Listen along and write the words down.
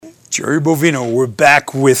Jerry Bovino, we're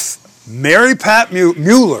back with Mary Pat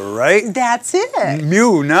Mueller, right? That's it.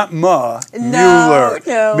 Mew, not Ma. No, Mueller.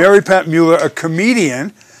 no. Mary Pat Mueller, a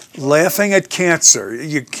comedian laughing at cancer.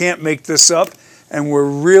 You can't make this up, and we're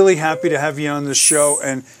really happy to have you on the show.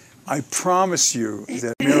 And I promise you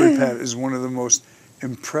that Mary Pat is one of the most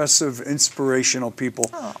impressive, inspirational people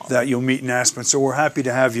that you'll meet in Aspen. So we're happy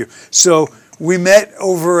to have you. So we met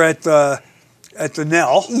over at the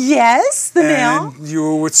Nell. Yes, the Nell. And you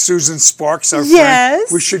were with Susan Sparks, our Yes. friend.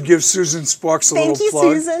 We should give Susan Sparks a Thank little you,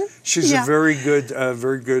 plug. Susan. She's Yeah. a very good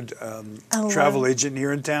travel agent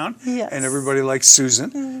here in town. Yes. And everybody likes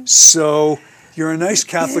Susan. So you're a nice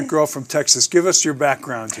Catholic girl from Texas. Give us your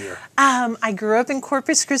background here. I grew up in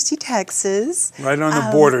Corpus Christi, Texas. Right on the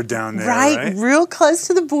border down there, right? Real close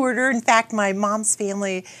to the border. In fact, my mom's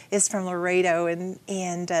family is from Laredo, and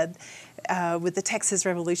with the Texas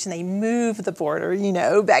Revolution, they moved the border,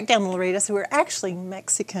 back down to Laredo. So we're actually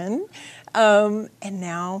Mexican, and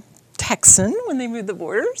now Texan when they moved the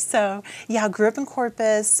border. So yeah, I grew up in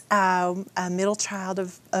Corpus, a middle child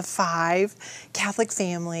of 5, Catholic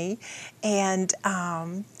family, and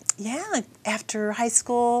after high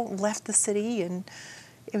school, left the city, and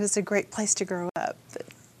it was a great place to grow up.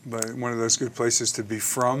 But one of those good places to be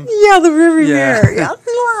from. Yeah, the Riviera.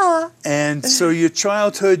 Yeah. And so your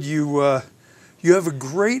childhood, you have a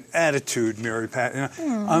great attitude, Mary Pat.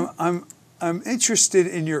 And I'm interested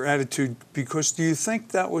in your attitude because do you think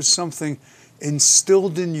that was something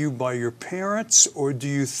instilled in you by your parents, or do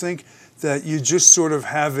you think that you just sort of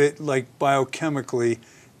have it like biochemically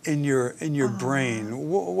in your brain?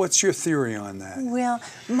 What's your theory on that? Well,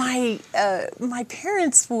 my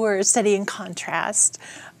parents were studying contrast,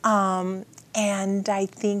 and I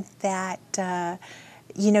think that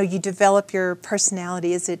you develop your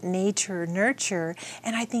personality. Is it nature or nurture?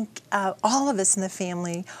 And I think all of us in the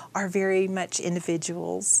family are very much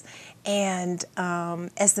individuals. And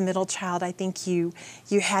as the middle child, I think you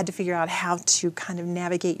had to figure out how to kind of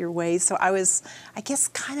navigate your way. So I was, I guess,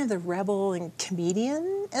 kind of the rebel and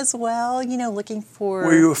comedian as well, looking for...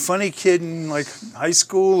 Were you a funny kid in, like, high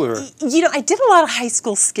school, or...? I did a lot of high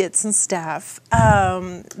school skits and stuff.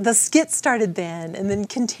 The skits started then and then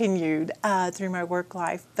continued through my work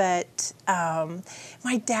life. But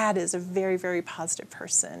my dad is a very, very positive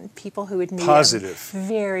person. People who would meet him,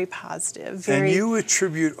 very positive. Very, and you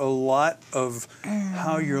attribute a lot of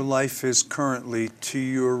how your life is currently to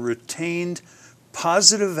your retained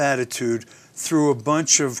positive attitude through a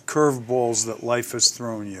bunch of curveballs that life has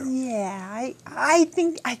thrown you. Yeah, I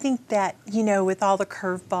think that, with all the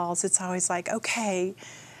curveballs, it's always like, okay,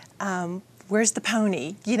 where's the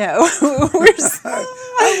pony? I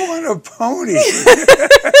want a pony.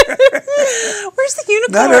 Where's the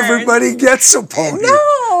unicorn? Not everybody gets a pony.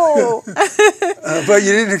 No. But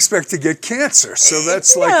you didn't expect to get cancer, so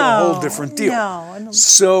that's like a whole different deal. No.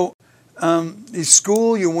 So,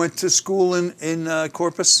 you went to school in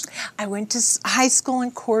Corpus? I went to high school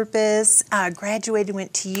in Corpus, graduated,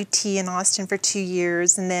 went to UT in Austin for 2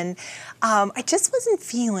 years, and then I just wasn't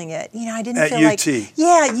feeling it. I didn't feel UT. like...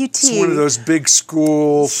 Yeah, UT. It's one of those big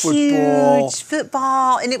school football. Huge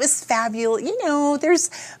football, and it was fabulous.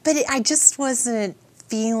 But I just wasn't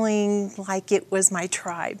feeling like it was my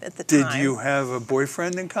tribe at the time. Did you have a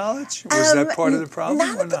boyfriend in college? Was that part of the problem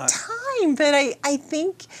not or at not? the time, but I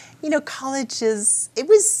think college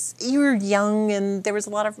you were young, and there were a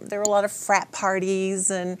lot of frat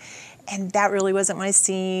parties, and that really wasn't my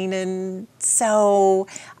scene, and so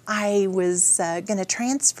I was going to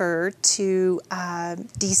transfer to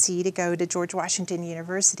D.C. to go to George Washington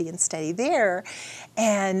University and study there,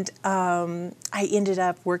 and I ended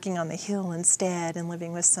up working on the Hill instead and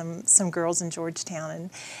living with some girls in Georgetown,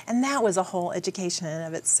 and that was a whole education in and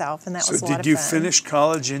of itself, and that was a lot of fun. So did you finish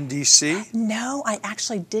college in D.C.? No, I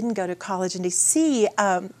actually didn't go to college in D.C.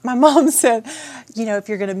 My mom said, if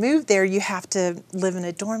you're going to move there, you have to live in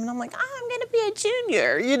a dorm, and I'm like, I'm going to be a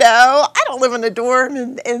junior, I don't live in a dorm,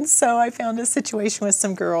 and so I found a situation with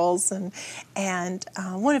some girls, and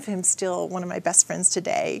one of whom still one of my best friends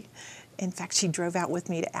today. In fact, she drove out with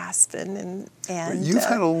me to Aspen, and you've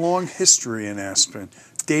had a long history in Aspen,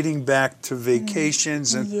 dating back to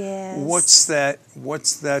vacations. And yes. What's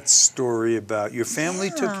that story about? Your family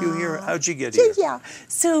took you here. How'd you get here? Yeah.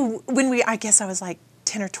 So I guess I was like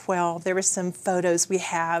 10 or 12, there were some photos we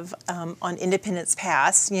have on Independence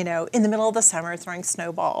Pass, in the middle of the summer throwing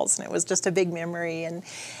snowballs, and it was just a big memory,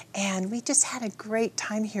 and we just had a great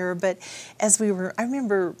time here. But I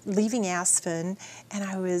remember leaving Aspen, and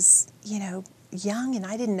I was, young, and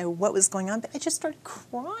I didn't know what was going on, but I just started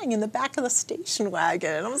crying in the back of the station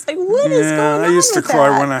wagon, and I was like, what is going on I used to with cry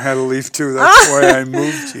that? when I had to leave too. That's why I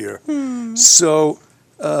moved here. So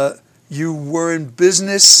you were in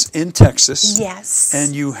business in Texas. Yes.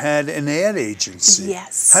 And you had an ad agency.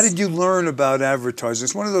 Yes. How did you learn about advertising?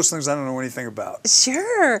 It's one of those things I don't know anything about.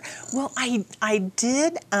 Sure. Well, I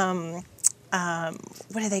did.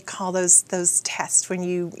 What do they call those tests when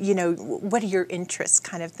you know what are your interests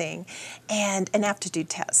kind of thing, and an aptitude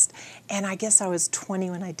test. And I guess I was 20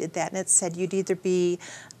 when I did that, and it said you'd either be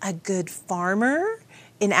a good farmer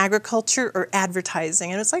in agriculture or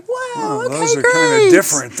advertising, and it's like, wow, okay, those are great. kind of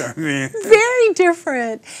different. I mean, Very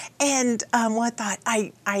different. And well, I thought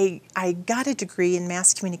I got a degree in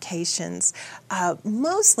mass communications,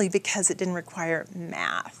 mostly because it didn't require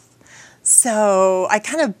math. So I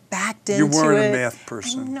kind of backed into it. You weren't a math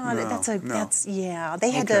person. No, that's yeah.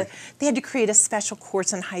 They had Okay. to create a special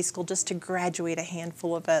course in high school just to graduate a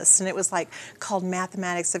handful of us, and it was like called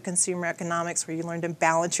Mathematics of Consumer Economics, where you learned to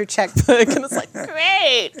balance your checkbook. And it's like,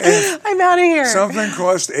 great, I'm out of here. Something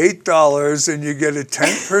costs $8 and you get a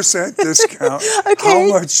 10% discount. Okay. How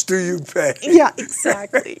much do you pay? Yeah,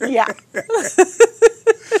 exactly. Yeah.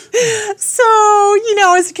 So,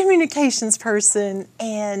 I was a communications person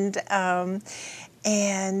and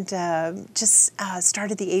just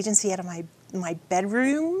started the agency out of my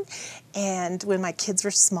bedroom. And when my kids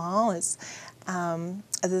were small,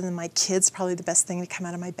 other than my kids, probably the best thing to come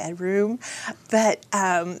out of my bedroom. But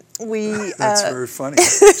we... That's very funny.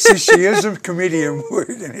 See, she is a comedian. We're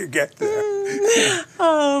going to get there.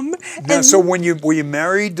 Now, so were you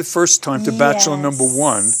married the first time to Bachelor number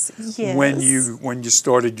one? Yes. When you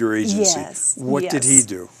started your agency? Yes. What did he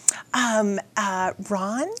do? Ron,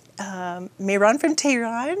 Mayron from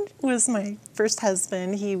Tehran was my first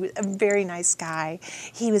husband. He was a very nice guy.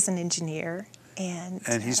 He was an engineer.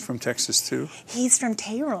 And he's from Texas too? He's from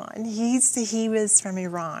Tehran. He was from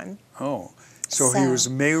Iran. Oh, so he was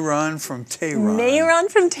Mayron from Tehran. Mayron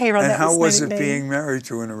from Tehran. And that how was my it name. being married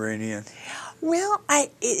to an Iranian? Well,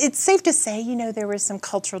 it's safe to say, there were some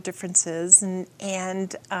cultural differences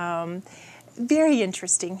and very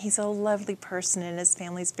interesting. He's a lovely person, and his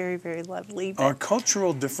family's very, very lovely. Are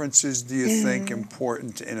cultural differences, do you think,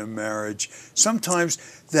 important in a marriage? Sometimes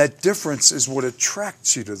that difference is what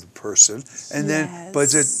attracts you to the person, and then,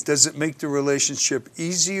 but does it make the relationship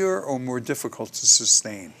easier or more difficult to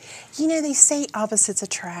sustain? They say opposites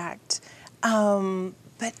attract,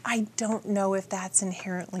 but I don't know if that's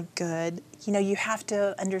inherently good. You have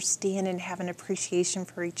to understand and have an appreciation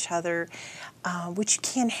for each other, which you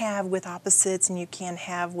can have with opposites and you can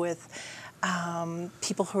have with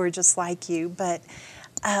people who are just like you. But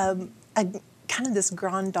kind of this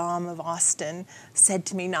grande dame of Austin said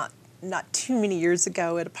to me not too many years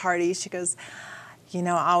ago at a party, she goes, I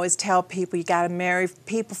always tell people you got to marry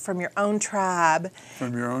people from your own tribe.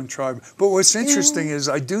 From your own tribe. But what's interesting is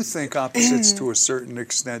I do think opposites to a certain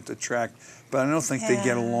extent attract, but I don't think they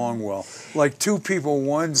get along well. Like two people,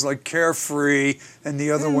 one's like carefree and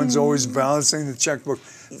the other one's always balancing the checkbook.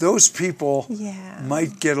 Those people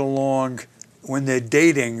might get along when they're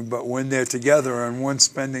dating, but when they're together and one's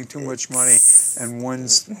spending too much money and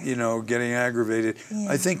one's, getting aggravated,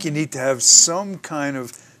 I think you need to have some kind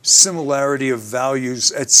of similarity of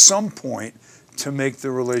values at some point to make the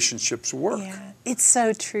relationships work. Yeah, it's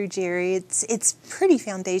so true, Jerry. It's pretty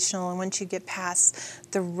foundational, and once you get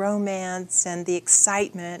past the romance and the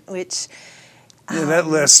excitement, which that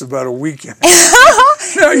lasts about a weekend.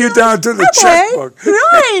 Now you're down to the checkbook.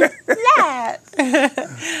 Right, that.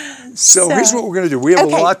 So here's what we're going to do. We have a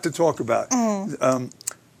lot to talk about.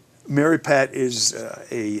 Mary Pat is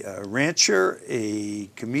a rancher, a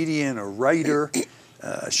comedian, a writer.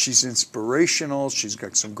 She's inspirational. She's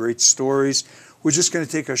got some great stories. We're just going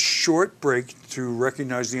to take a short break to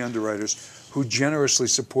recognize the underwriters who generously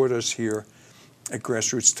support us here at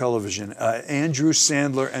Grassroots Television. Andrew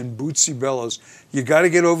Sandler and Bootsy Bellows. You got to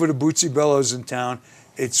get over to Bootsy Bellows in town.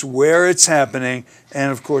 It's where it's happening.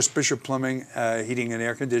 And, of course, Bishop Plumbing, Heating and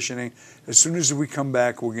Air Conditioning. As soon as we come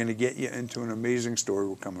back, we're going to get you into an amazing story.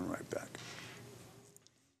 We're coming right back.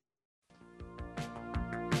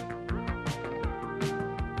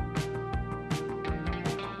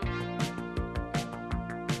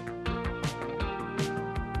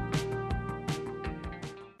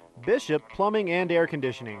 Bishop Plumbing and Air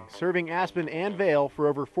Conditioning, serving Aspen and Vail for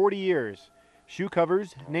over 40 years. Shoe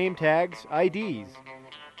covers, name tags, IDs.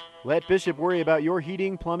 Let Bishop worry about your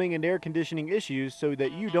heating, plumbing, and air conditioning issues so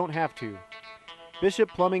that you don't have to.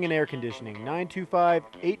 Bishop Plumbing and Air Conditioning,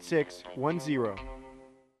 925-8610.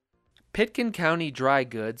 Pitkin County Dry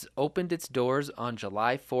Goods opened its doors on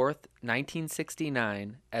July 4th,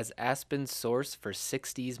 1969 as Aspen's source for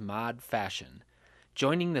 60s mod fashion.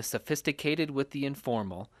 Joining the sophisticated with the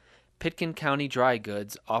informal, Pitkin County Dry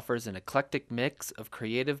Goods offers an eclectic mix of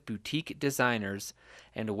creative boutique designers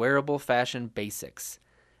and wearable fashion basics.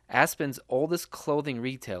 Aspen's oldest clothing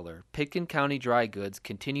retailer, Pitkin County Dry Goods,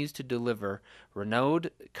 continues to deliver renowned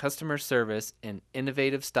customer service and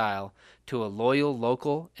innovative style to a loyal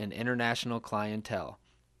local and international clientele.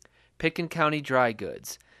 Pitkin County Dry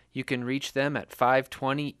Goods. You can reach them at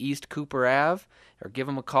 520 East Cooper Ave or give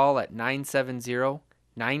them a call at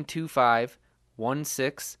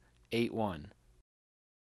 970-925-1681.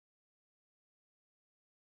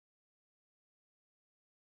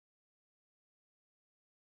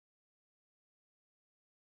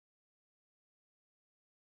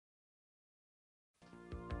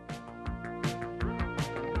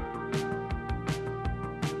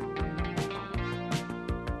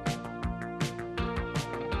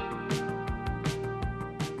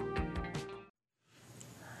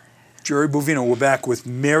 Jerry Bovino, we're back with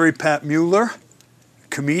Mary Pat Mueller,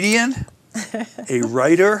 comedian, a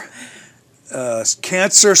writer,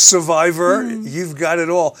 cancer survivor. You've got it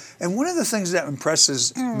all. And one of the things that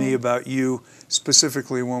impresses me about you,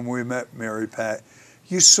 specifically when we met, Mary Pat,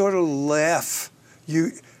 you sort of laugh.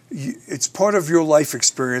 It's part of your life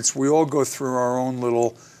experience. We all go through our own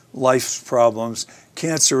little life's problems.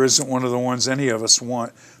 Cancer isn't one of the ones any of us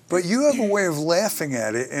want. But you have a way of laughing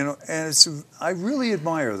at it, and I really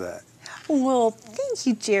admire that. Well, thank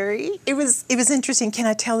you, Jerry. It was interesting. Can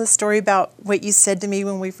I tell the story about what you said to me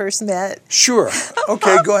when we first met? Sure.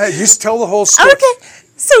 Okay, go ahead. You tell the whole story. Okay.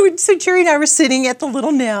 So Jerry and I were sitting at the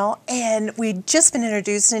Little Nell, and we'd just been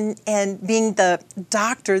introduced, and being the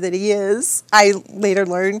doctor that he is, I later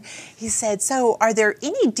learned, he said, "So are there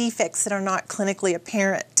any defects that are not clinically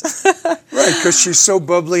apparent?" Right, because she's so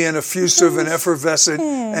bubbly and effusive and effervescent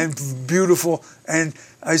and beautiful. And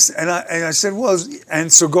I said, well,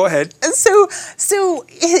 and so go ahead. So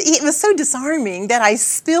it was so disarming that I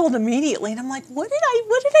spilled immediately, and I'm like, what did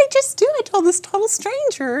I just do? I told this total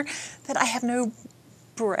stranger that I have no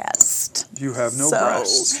breast. You have no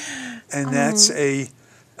breast. And that's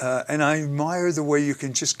and I admire the way you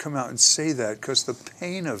can just come out and say that, because the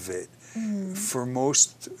pain of it for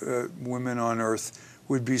most women on earth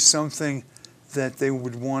would be something that they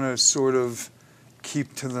would want to sort of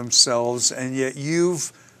keep to themselves, and yet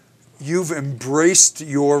you've embraced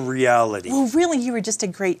your reality. Well, really, you were just a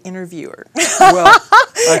great interviewer. Well,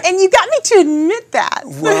 and you got me to admit that.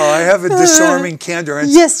 Well, I have a disarming candor.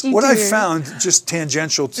 And yes, you what do. I found, just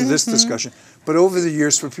tangential to this discussion, but over the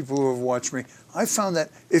years for people who have watched me, I found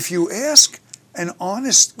that if you ask an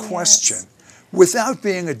honest question without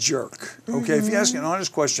being a jerk, okay, if you ask an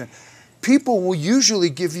honest question, people will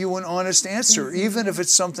usually give you an honest answer, even if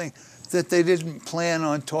it's something that they didn't plan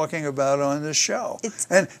on talking about on the show.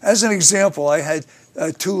 And as an example, I had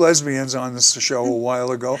two lesbians on this show a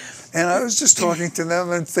while ago, and I was just talking to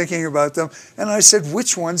them and thinking about them, and I said,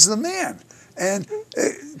 which one's the man? And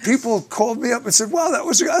people called me up and said, well,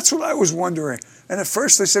 that's what I was wondering. And at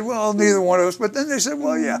first they said, well, neither one of us. But then they said,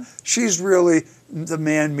 well, yeah, she's really the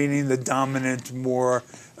man, meaning the dominant, more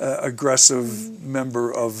aggressive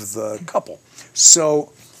member of the couple.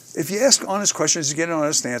 So if you ask honest questions, you get an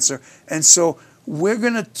honest answer. And so we're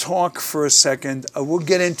going to talk for a second. We'll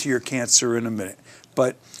get into your cancer in a minute.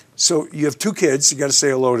 But so you have two kids. You got to say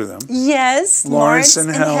hello to them. Yes, Lawrence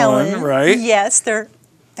and Helen, right? Yes, they're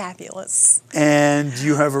fabulous. And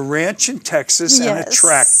you have a ranch in Texas and a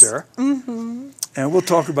tractor. And we'll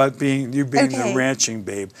talk about you being the ranching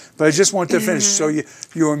babe. But I just want to finish. So you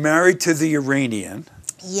were married to the Iranian.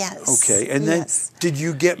 Yes. Okay. And then did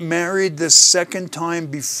you get married the second time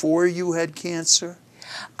before you had cancer?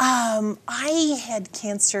 I had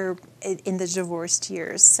cancer in the divorced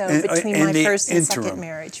years, so between my first and second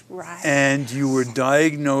marriage. Right. And you were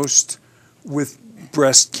diagnosed with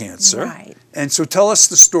breast cancer. Right. And so tell us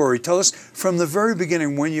the story. Tell us from the very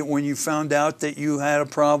beginning when you found out that you had a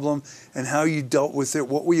problem and how you dealt with it.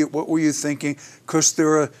 What were you thinking? Because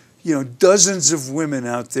there are dozens of women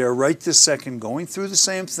out there right this second going through the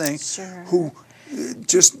same thing, who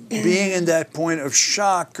just being in that point of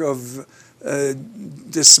shock, of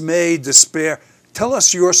dismay, despair. Tell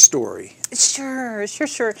us your story. Sure.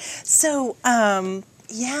 So,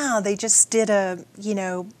 they just did I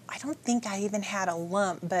don't think I even had a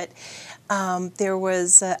lump, but there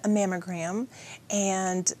was a mammogram,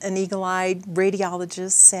 and an eagle-eyed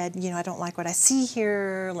radiologist said, I don't like what I see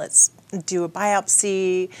here, let's do a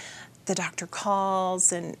biopsy. The doctor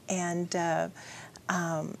calls, and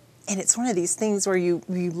it's one of these things where you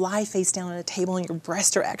lie face down on a table and your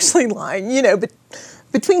breasts are actually lying,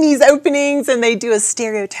 between these openings, and they do a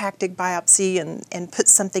stereotactic biopsy and put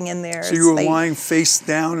something in there. So you were lying face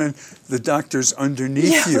down and the doctor's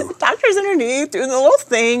underneath you. The doctor's underneath doing the little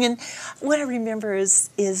thing. And what I remember is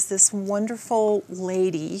this wonderful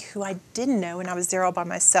lady who I didn't know, and I was there all by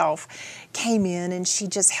myself, came in and she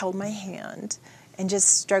just held my hand and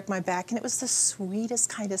just stroked my back, and it was the sweetest,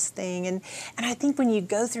 kindest thing. And I think when you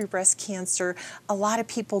go through breast cancer, a lot of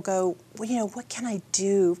people go, well, what can I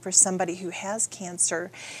do for somebody who has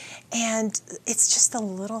cancer? And it's just the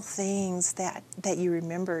little things that you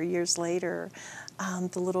remember years later,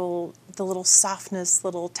 the little softness,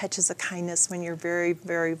 little touches of kindness when you're very,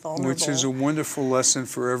 very vulnerable. Which is a wonderful lesson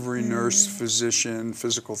for every nurse, physician,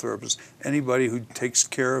 physical therapist, anybody who takes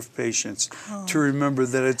care of patients, to remember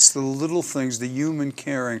that it's the little things, the human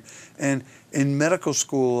caring. And in medical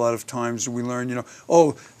school, a lot of times we learn,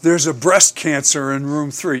 there's a breast cancer in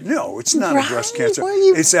room 3. No, it's not a breast cancer.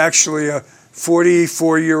 It's actually a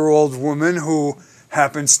 44-year-old woman who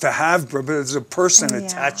happens to have, but there's a person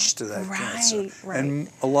attached to that cancer. Right. And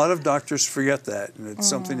a lot of doctors forget that, and it's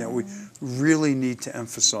something that we really need to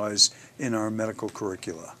emphasize in our medical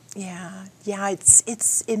curricula. Yeah,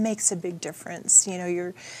 it makes a big difference.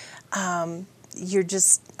 You're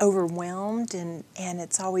just overwhelmed, and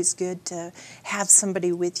it's always good to have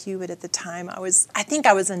somebody with you. But at the time, I think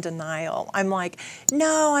I was in denial. I'm like,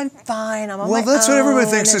 no, I'm fine. I'm on my own. Well, that's what everybody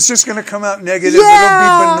thinks. It's just going to come out negative.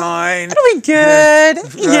 Yeah, it'll be benign. It'll be good.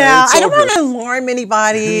 Right, yeah, I don't good. want to alarm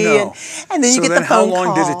anybody. No. And then you so get then the phone how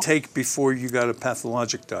long call. did it take before you got a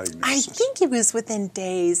pathologic diagnosis? I think it was within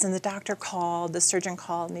days, and the surgeon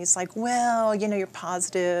called, and he's like, well, you're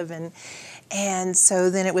positive, and so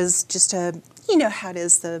then it was just how it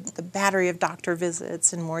is, the battery of doctor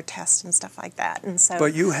visits and more tests and stuff like that. And so,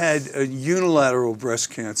 but you had a unilateral breast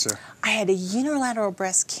cancer. I had a unilateral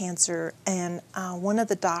breast cancer, and one of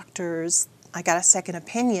the doctors, I got a second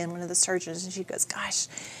opinion, one of the surgeons, and she goes, gosh,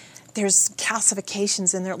 there's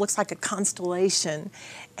calcifications in there. It looks like a constellation.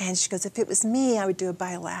 And she goes, if it was me, I would do a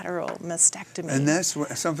bilateral mastectomy. And that's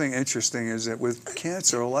something interesting is that with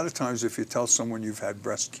cancer, a lot of times if you tell someone you've had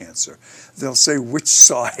breast cancer, they'll say, which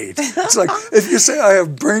side? It's like, if you say, I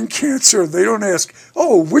have brain cancer, they don't ask,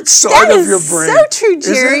 which side of your brain? That is so true,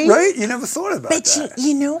 Jerry. Is that right? You never thought about but that.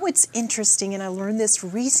 You know what's interesting, and I learned this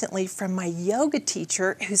recently from my yoga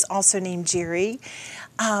teacher, who's also named Jerry.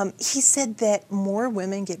 He said that more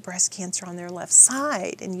women get breast cancer on their left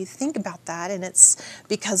side, and you think about that, and it's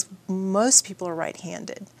because most people are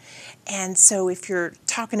right-handed. And so if you're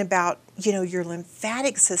talking about, your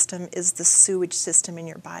lymphatic system is the sewage system in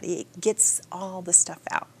your body. It gets all the stuff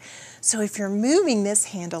out. So if you're moving this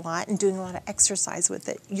hand a lot and doing a lot of exercise with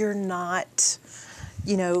it, you're not,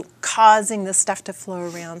 causing the stuff to flow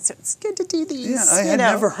around. So it's good to do these. Yeah, I had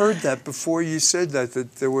never heard that before you said that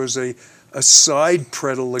there was a side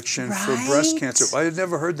predilection for breast cancer. I had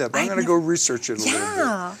never heard that, but I'm going to go research it a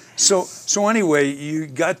little bit. So anyway, you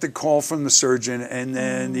got the call from the surgeon, and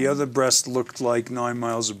then the other breast looked like 9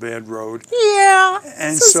 miles of bad road. Yeah.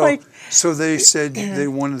 And so they said they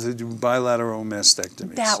wanted to do bilateral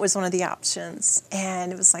mastectomies. That was one of the options.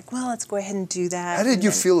 And it was like, well, let's go ahead and do that. How did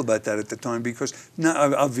you feel about that at the time? Because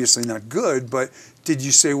obviously not good, but did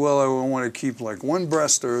you say, well, I want to keep like one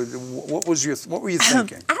breast, or what were you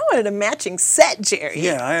thinking? I wanted a matching set, Jerry.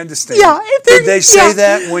 Yeah, I understand. Yeah, did they say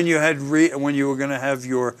that when you had when you were going to have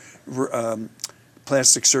your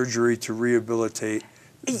plastic surgery to rehabilitate?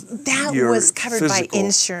 That was covered by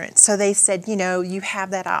insurance. So they said, you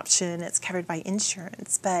have that option. It's covered by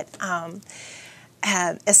insurance. But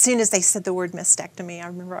as soon as they said the word mastectomy, I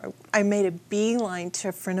remember I made a beeline to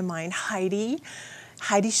a friend of mine, Heidi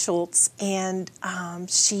Schultz, and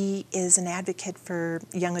she is an advocate for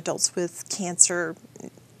young adults with cancer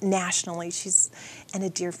nationally. She's a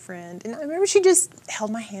dear friend. And I remember she just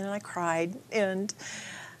held my hand and I cried. And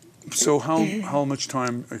so how much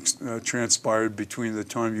time transpired between the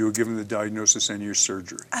time you were given the diagnosis and your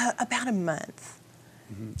surgery? About a month.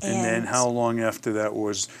 Mm-hmm. And then how long after that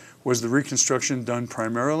was the reconstruction done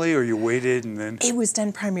primarily, or you waited and then? It was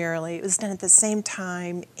done primarily. It was done at the same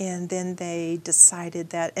time, and then they decided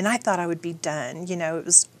that, and I thought I would be done. It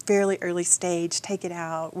was fairly early stage, take it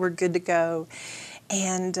out, we're good to go.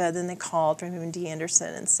 And then they called Raymond MD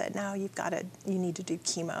Anderson and said, no, you need to do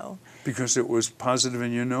chemo. Because it was positive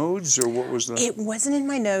in your nodes, or what was that? It wasn't in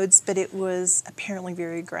my nodes, but it was apparently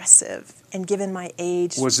very aggressive. And given my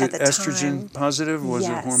age was at it the estrogen positive? Was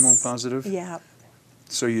yes. it hormone positive? Yeah.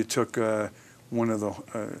 So you took one of the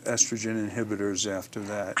estrogen inhibitors after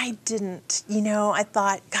that? I didn't. I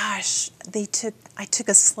thought, gosh, I took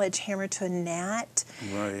a sledgehammer to a gnat.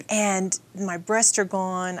 Right. And my breasts are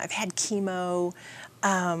gone. I've had chemo.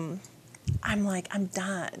 I'm like, I'm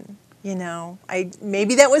done. You know,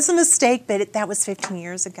 maybe that was a mistake, but that was 15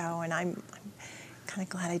 years ago, and I'm kind of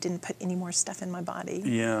glad I didn't put any more stuff in my body.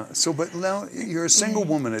 Yeah. So, but now you're a single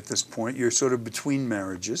woman at this point. You're sort of between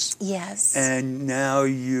marriages. Yes. And now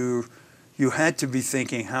you had to be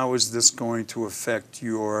thinking, how is this going to affect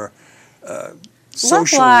your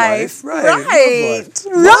social life? Right. Right.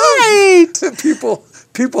 Love life. Love.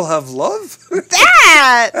 People have love.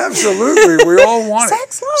 That. Absolutely. We all want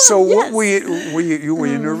Sex, it. love, So yes. what were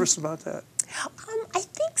you nervous about that? I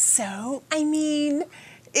think so. I mean,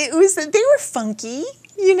 they were funky,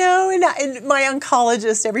 you know, and my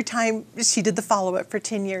oncologist, every time she did the follow-up for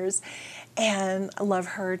 10 years, and I love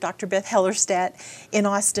her, Dr. Beth Hellerstadt in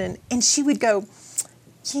Austin, and she would go,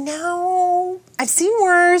 you know, I've seen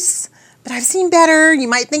worse, but I've seen better. You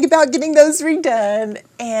might think about getting those redone.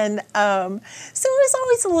 And so it was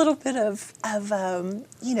always a little bit of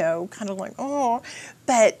you know, kind of like, oh,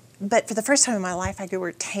 but for the first time in my life, I could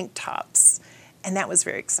wear tank tops. And that was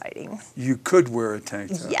very exciting. You could wear a tank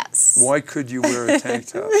top. Yes. Why could you wear a tank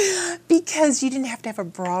top? Because you didn't have to have a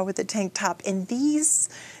bra with a tank top. And these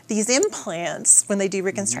implants, when they do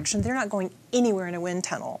reconstruction, they're not going anywhere in a wind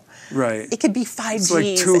tunnel. Right. It could be 5 Gs. It's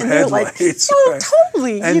like two and they're like, headlights. oh, Right.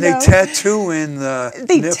 totally. And you they know? tattoo in the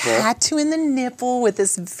nipple. Tattoo in the nipple with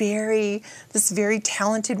this very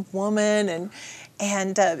talented woman,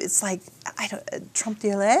 and it's like, trompe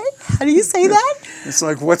l'oeil? How do you say that? It's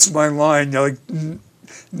like, what's my line? You're like,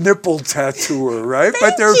 nipple tattooer, right?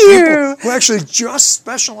 But there are you. people who actually just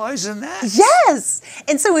specialize in that. Yes.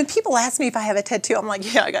 And so when people ask me if I have a tattoo, I'm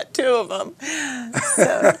like, yeah, I got 2 of them.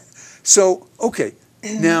 So, So, okay,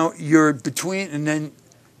 now you're between, and then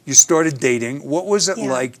you started dating. What was it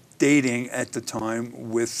Yeah. like dating at the time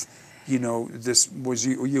with, you know, this? Were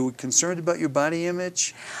you concerned about your body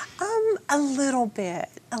image? a little bit,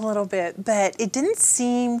 but it didn't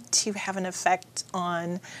seem to have an effect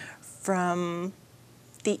from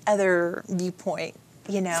the other viewpoint,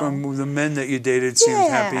 you know. From the men that you dated seemed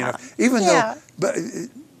happy enough. Even though, but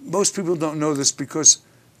most people don't know this because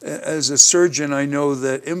as a surgeon, I know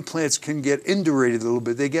that implants can get indurated a little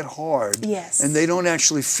bit. They get hard. Yes. And they don't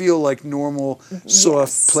actually feel like normal,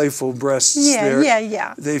 soft, playful breasts.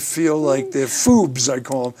 Yeah. They feel like they're foobs, I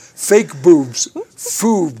call them. Fake boobs.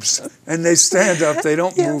 Foobs. And they stand up. They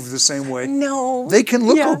don't move the same way. No. They can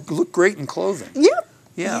look great in clothing. Yep.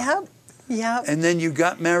 Yeah. Yep. And then you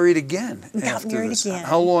got married again Got married again.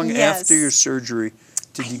 How long Yes. after your surgery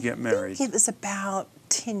did you get married? I think it was about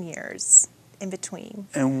 10 years in between.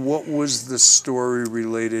 And what was the story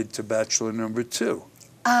related to Bachelor number 2?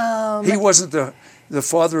 He wasn't the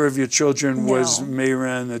father of your children. No. Was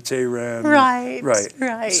Mayran the Tehran?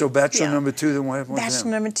 Right. So Bachelor Yeah. number 2, then what happened with Bachelor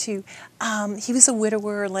him? number 2. He was a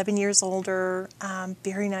widower, 11 years older,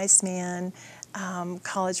 very nice man,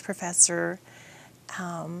 college professor.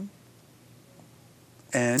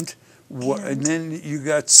 And then you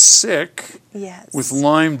got sick Yes. with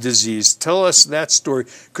Lyme disease. Tell us that story,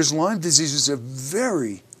 because Lyme disease is a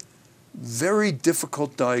very, very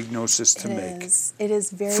difficult diagnosis to make. It is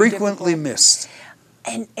very Frequently difficult. missed.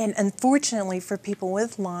 And unfortunately for people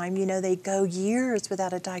with Lyme, you know, they go years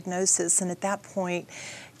without a diagnosis, and at that point,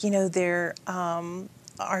 you know, there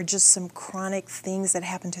are just some chronic things that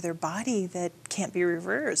happen to their body that can't be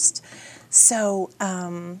reversed. So,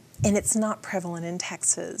 and it's not prevalent in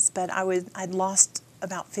Texas, but I'd lost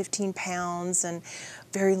about 15 pounds and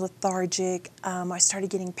very lethargic. I started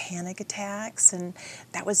getting panic attacks, and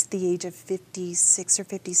that was the age of 56 or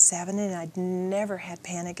 57, and I'd never had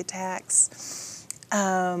panic attacks.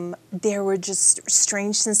 There were just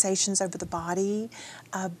strange sensations over the body,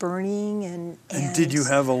 burning and did you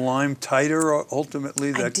have a Lyme titer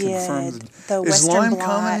ultimately that confirmed? The Is Western Lyme blot.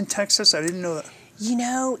 common in Texas? I didn't know that. You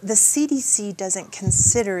know, the CDC doesn't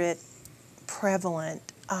consider it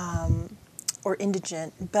prevalent or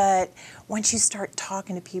indigent, but once you start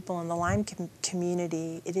talking to people in the Lyme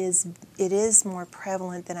community, it is more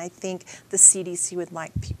prevalent than I think the CDC would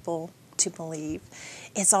like people to believe.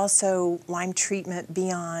 It's also Lyme treatment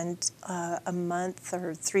beyond a month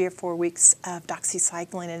or 3 or 4 weeks of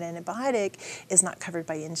doxycycline and antibiotic is not covered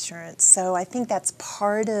by insurance. So I think that's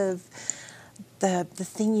part of the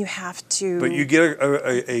thing you have to... But you get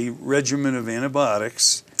a regimen of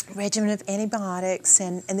antibiotics. Regimen of antibiotics,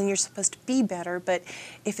 and then you're supposed to be better. But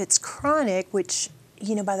if it's chronic, which,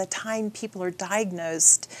 you know, by the time people are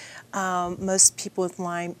diagnosed, most people with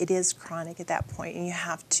Lyme, it is chronic at that point, and you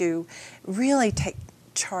have to really take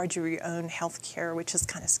charge of your own health care, which is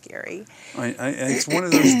kind of scary. It's one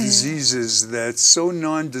of those diseases that's so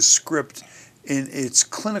nondescript in its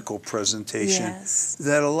clinical presentation Yes.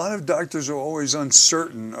 that a lot of doctors are always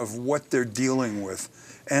uncertain of what they're dealing with.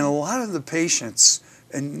 And a lot of the patients,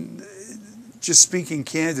 and just speaking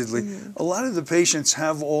candidly, a lot of the patients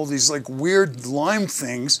have all these like weird Lyme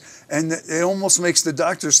things, and it almost makes the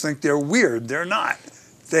doctors think they're weird. They're not.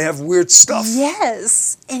 They have weird stuff.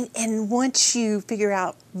 Yes, and once you figure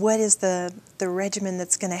out what is the regimen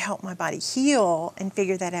that's going to help my body heal, and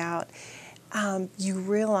figure that out, you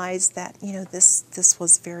realize that this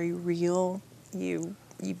was very real. You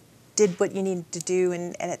did what you needed to do,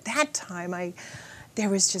 and at that time there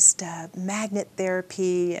was just magnet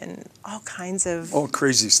therapy and all kinds of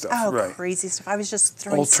crazy stuff. Right. Crazy stuff. I was just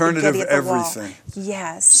throwing alternative spaghetti at the everything. Wall.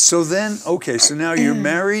 Yes. So then, okay, so now you're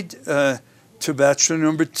married to bachelor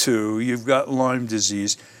number 2. You've got Lyme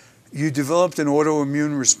disease. You developed an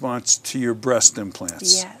autoimmune response to your breast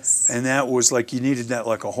implants. Yes. And that was like you needed that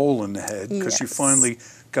like a hole in the head because you finally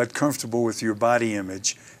got comfortable with your body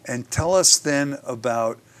image. And tell us then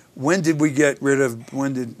about when did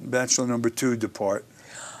bachelor number 2 depart?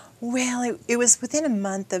 Well, it was within a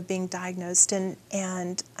month of being diagnosed,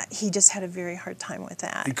 and he just had a very hard time with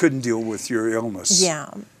that. He couldn't deal with your illness.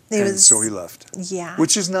 Yeah. So he left. Yeah.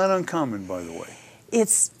 Which is not uncommon, by the way.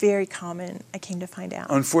 It's very common, I came to find out.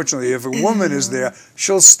 Unfortunately, if a woman is there,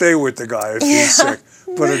 she'll stay with the guy if he's sick.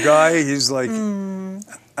 But a guy, he's like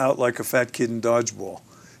out like a fat kid in dodgeball.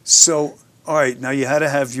 So, all right, now you had to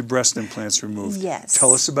have your breast implants removed. Yes.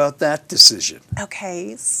 Tell us about that decision.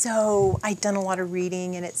 Okay, so I'd done a lot of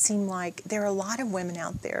reading, and it seemed like there are a lot of women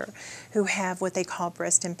out there who have what they call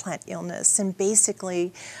breast implant illness. And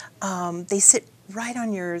basically, they sit right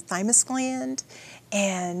on your thymus gland,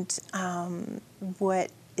 and what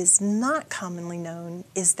is not commonly known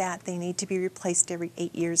is that they need to be replaced every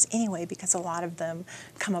 8 years anyway, because a lot of them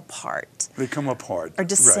come apart. They come apart or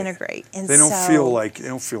disintegrate. Right. And they don't feel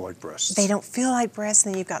like breasts. They don't feel like breasts,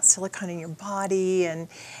 and then you've got silicone in your body.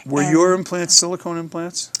 Were your implants silicone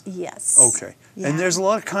implants? Yes. Okay. Yeah. And there's a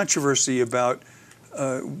lot of controversy about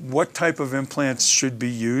what type of implants should be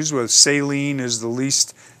used. Whether saline is the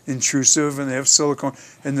least intrusive, and they have silicone,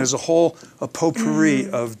 and there's a potpourri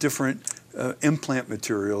of different implant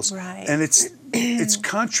materials. Right. And it's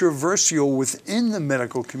controversial within the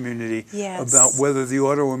medical community about whether the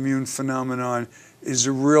autoimmune phenomenon is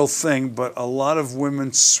a real thing, but a lot of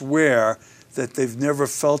women swear that they've never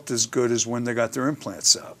felt as good as when they got their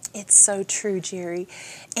implants out. It's so true, Jerry.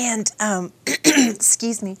 And,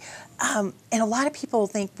 excuse me, and a lot of people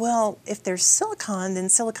think, well, if there's silicone, then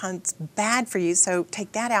silicone's bad for you, so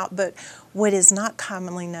take that out. But what is not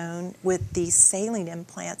commonly known with these saline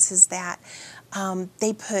implants is that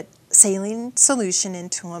they put saline solution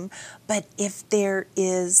into them, but if there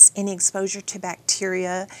is any exposure to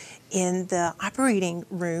bacteria in the operating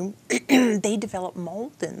room, they develop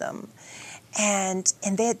mold in them. And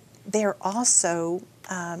they're also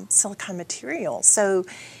silicone material. So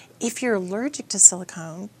if you're allergic to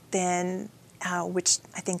silicone, then, which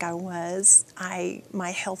I think I was,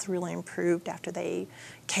 my health really improved after they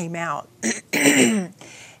came out.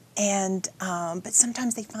 And but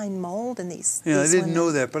sometimes they find mold in these. Yeah, these I didn't women.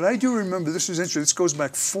 know that, but I do remember. This is interesting. This goes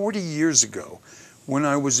back 40 years ago, when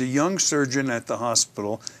I was a young surgeon at the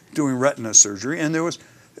hospital doing retina surgery, and there was.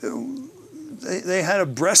 They had a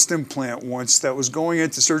breast implant once that was going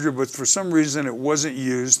into surgery, but for some reason it wasn't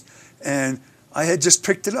used, and I had just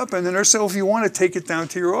picked it up, and the nurse said, if you want to take it down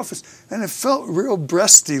to your office. And it felt real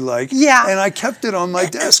breasty-like. Yeah. And I kept it on my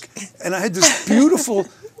desk. And I had this beautiful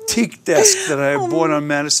teak desk that I had bought on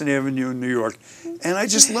Madison Avenue in New York. And I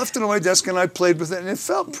just left it on my desk, and I played with it, and it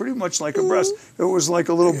felt pretty much like a breast. It was like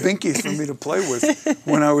a little binky for me to play with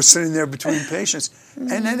when I was sitting there between patients.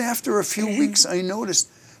 And then after a few weeks, I noticed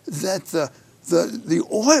that the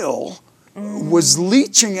oil was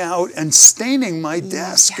leaching out and staining my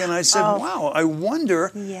desk. And I said, wow, I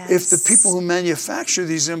wonder if the people who manufacture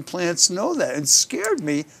these implants know that. It scared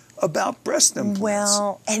me about breast implants.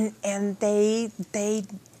 Well, and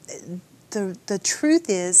the truth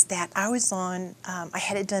is that I was on, I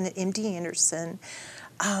had it done at MD Anderson.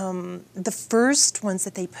 The first ones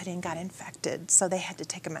that they put in got infected, so they had to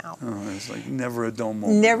take them out. Oh, it's like never a dull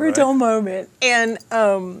moment. Never right? a dull moment. And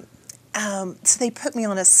so they put me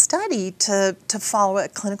on a study to follow a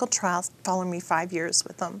clinical trial, following me 5 years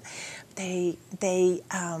with them.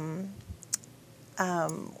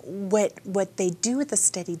 What they do with the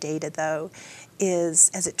study data, though,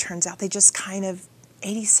 is, as it turns out, they just kind of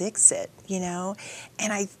 86 it, And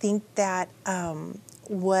I think that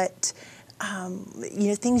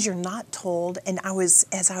things you're not told, and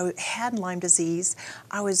as I had Lyme disease,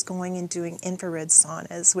 I was going and doing infrared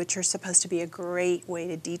saunas, which are supposed to be a great way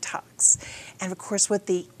to detox. And of course, what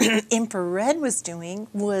the infrared was doing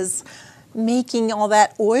was making all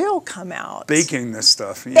that oil come out. Baking this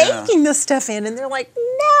stuff, yeah. Baking this stuff in, and they're like,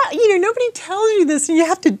 no, nobody tells you this, and you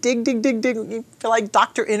have to dig. You feel like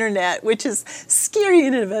Dr. Internet, which is scary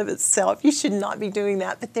in and of itself. You should not be doing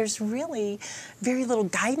that. But there's really very little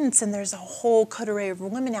guidance, and there's a whole coterie of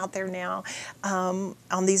women out there now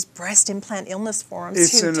on these breast implant illness forums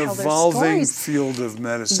It's who an tell their evolving stories. field of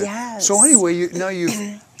medicine. Yes. So anyway,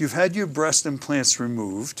 you've had your breast implants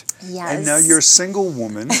removed, Yes. and now you're a single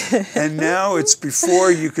woman, and now it's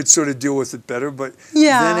before you could sort of deal with it better, but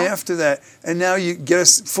Yeah. then after that, and now you get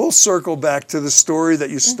us full circle back to the story that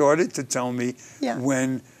you started to tell me Yeah.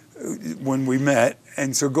 when we met,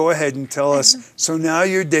 and so go ahead and tell us. So now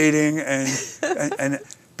you're dating, and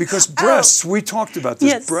because breasts, we talked about this.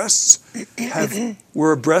 Yes. Breasts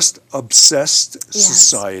we're a breast obsessed Yes.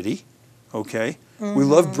 society. Okay, we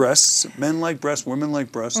love breasts. Men like breasts. Women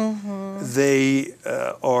like breasts. They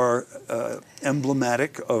are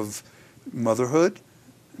emblematic of motherhood,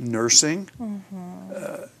 nursing,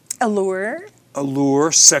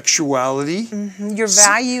 allure, sexuality. Your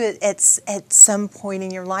value at some point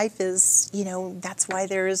in your life is, that's why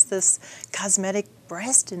there is this cosmetic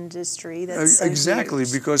breast industry that's so Exactly,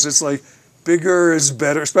 huge. because it's like bigger is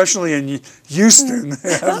better, especially in Houston.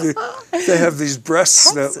 They have these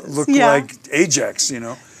breasts Texas, that look yeah. like Ajax,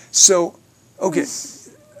 So, okay,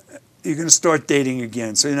 you're going to start dating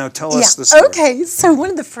again. So now tell us the story. Okay, so one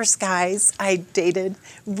of the first guys I dated,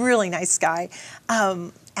 really nice guy,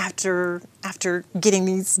 after getting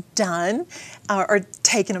these done, or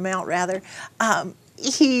taking them out rather,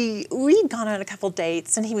 we'd gone on a couple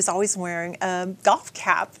dates, and he was always wearing a golf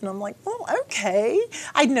cap, and I'm like, well, okay.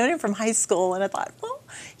 I'd known him from high school, and I thought, well,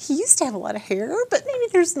 he used to have a lot of hair, but maybe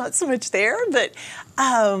there's not so much there. But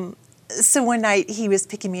so one night he was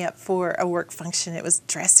picking me up for a work function. It was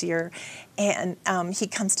dressier, and he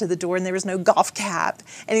comes to the door, and there was no golf cap,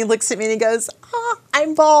 and he looks at me and he goes,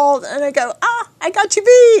 I'm bald, and I go, I got you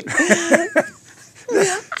beat.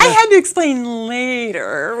 I had to explain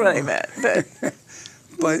later what I meant,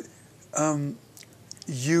 But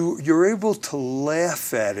you're able to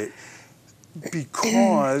laugh at it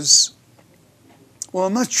because, well,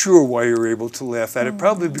 I'm not sure why you're able to laugh at it.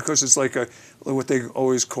 Probably because it's like what they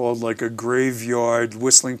always called like a graveyard,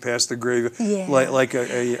 whistling past the graveyard, Yeah. like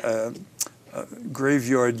a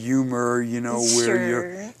graveyard humor, where Sure.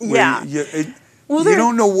 you're, Yeah. Well, you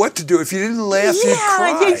don't know what to do. If you didn't laugh, you'd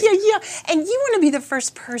cry. Yeah. And you want to be the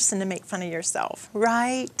first person to make fun of yourself,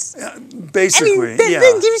 right? Basically,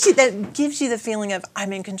 that gives you the feeling of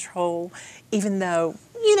I'm in control, even though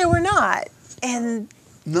we're not. And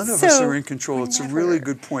none of so, us are in control. It's a never. really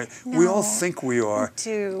good point. We all No, think we are. we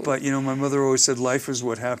do. But, my mother always said life is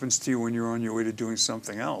what happens to you when you're on your way to doing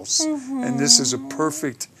something else. And this is a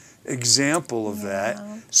perfect example of that.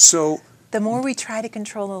 So the more we try to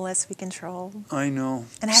control, the less we control. I know.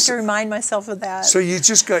 And I have to remind myself of that. So you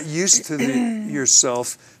just got used to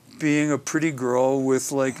yourself being a pretty girl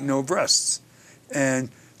with like no breasts. And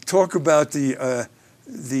talk about the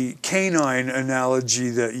canine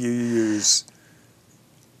analogy that you use.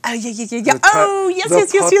 Oh, yeah.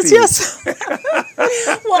 The Yes.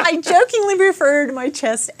 Well, I jokingly refer to my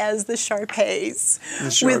chest as the Sharpays. The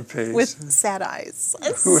Sharpays. With sad eyes.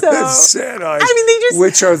 With So, sad eyes. I mean, they just...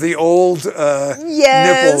 Which are the old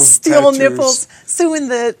Yes, the old tattoos. nipples. So when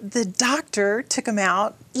the doctor took them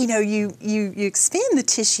out, you expand the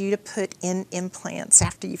tissue to put in implants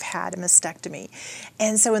after you've had a mastectomy.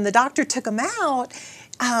 And so when the doctor took them out,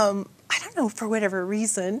 I don't know, for whatever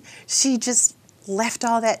reason, she just left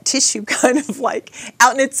all that tissue kind of like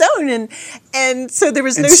out on its own, and so there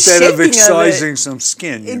was no Instead shaking of excising of it. some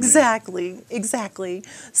skin. you mean. Exactly.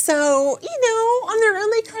 So on their own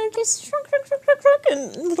they kind of just shrunk,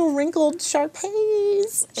 and little wrinkled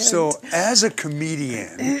Sharpays. And So as a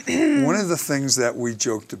comedian, one of the things that we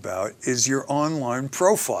joked about is your online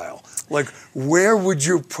profile. Like, where would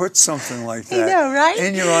you put something like that I know, right?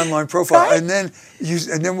 in your online profile? Right? And then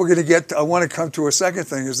we're going to get. I want to come to a second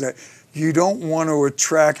thing is that you don't want to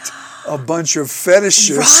attract a bunch of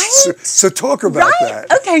fetishists. Right? So talk about Right?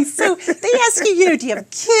 that. Okay, so they ask you, do you have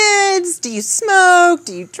kids? Do you smoke?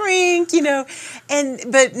 Do you drink?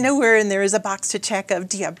 But nowhere in there is a box to check of,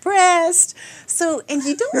 do you have breast? So, and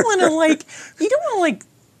you don't want to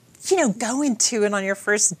go into it on your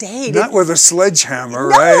first date. Not with a sledgehammer,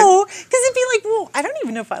 right? No, because it'd be like, well, I don't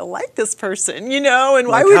even know if I like this person, and why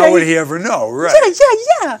Like, would how would he ever know, right?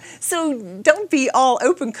 Yeah. So don't be all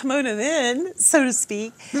open kimono then, so to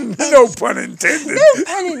speak. No pun intended. No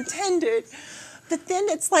pun intended. But then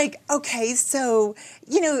it's like, okay, so,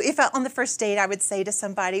 if on the first date I would say to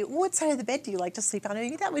somebody, what side of the bed do you like to sleep on? I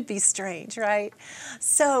mean, that would be strange, right?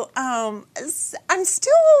 So I'm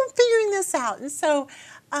still figuring this out. And so,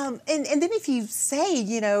 and then if you say,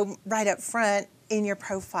 right up front, in your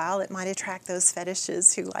profile, it might attract those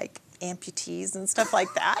fetishes who like amputees and stuff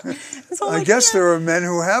like that. So I guess there are men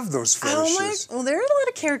who have those fetishes. well, there are a lot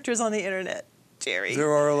of characters on the internet, Jerry.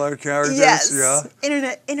 There are a lot of characters, Yes. yeah.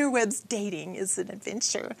 Interwebs dating is an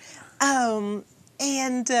adventure. And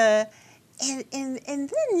then,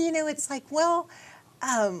 it's like, well,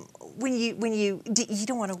 when you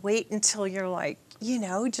don't want to wait until you're like,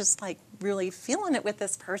 just like really feeling it with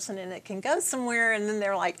this person and it can go somewhere, and then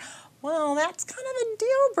they're like, well, that's kind of a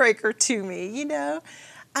deal breaker to me,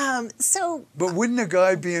 But wouldn't a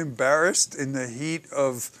guy be embarrassed in the heat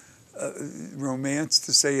of romance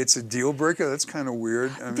to say it's a deal breaker? That's kind of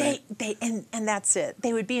weird. And that's it.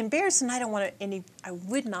 They would be embarrassed, and I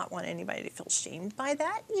would not want anybody to feel shamed by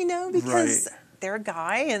that, because they're a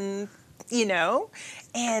guy, and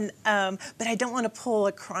but I don't want to pull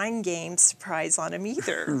a Crying Game surprise on them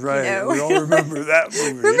either. Right. We all remember that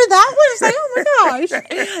movie. Remember that one? It's like, oh my gosh,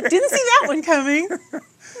 didn't see that one coming.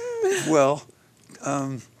 Well,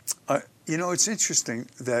 it's interesting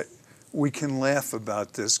that we can laugh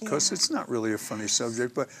about this because it's not really a funny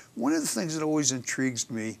subject. But one of the things that always intrigues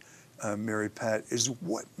me, Mary Pat, is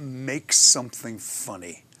what makes something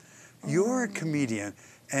funny. You're a comedian,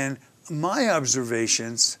 and my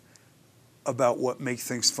observations about what make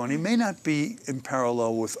things funny may not be in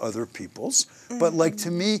parallel with other people's, but like to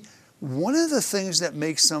me, one of the things that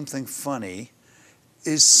makes something funny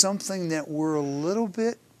is something that we're a little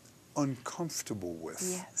bit uncomfortable with.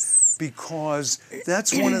 Yes. Because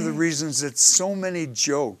that's one of the reasons that so many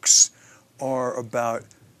jokes are about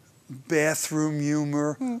bathroom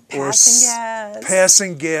humor or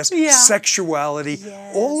passing gas, sexuality.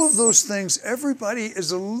 Yes. All of those things everybody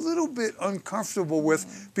is a little bit uncomfortable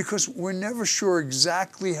with because we're never sure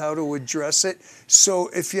exactly how to address it. So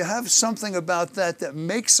if you have something about that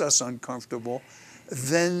makes us uncomfortable,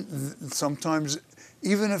 then sometimes,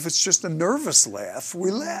 even if it's just a nervous laugh,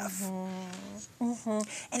 we laugh.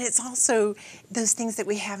 And it's also those things that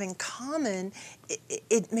we have in common.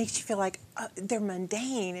 It makes you feel like they're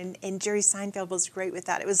mundane, and Jerry Seinfeld was great with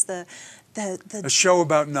that. It was a show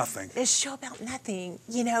about nothing. A show about nothing,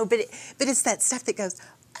 But it's that stuff that goes,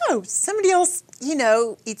 oh, somebody else,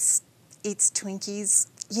 eats Twinkies,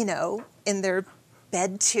 in their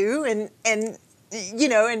bed too, and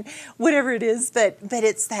whatever it is, but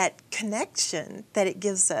it's that connection that it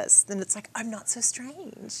gives us. Then it's like, I'm not so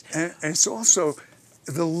strange. And it's also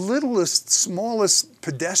the littlest, smallest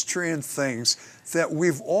pedestrian things that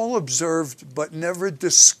we've all observed but never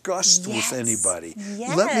discussed with anybody.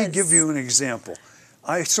 Yes. Let me give you an example.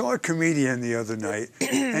 I saw a comedian the other night,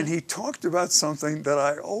 and he talked about something that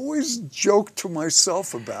I always joke to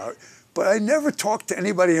myself about, but I never talk to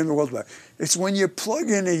anybody in the world about. It's when you plug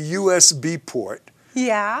in a USB port.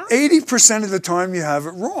 Yeah. 80% of the time you have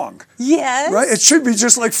it wrong. Yes. Right? It should be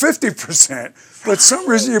just like 50%. But some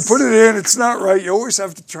reason you put it in, it's not right. You always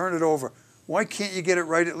have to turn it over. Why can't you get it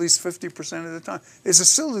right at least 50% of the time? It's a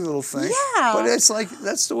silly little thing. Yeah. But it's like,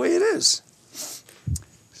 that's the way it is.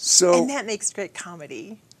 So, and that makes great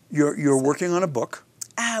comedy. You're working on a book.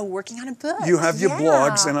 Working on a book. You have your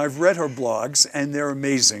blogs, and I've read her blogs, and they're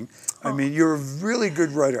amazing. I mean, you're a really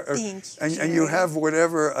good writer. Thank you. And you have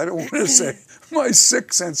whatever, I don't want to say my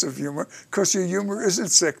sick sense of humor, because your humor isn't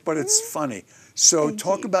sick, but it's funny. So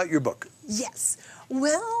talk about your book. Yes.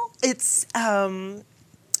 Well, it's, the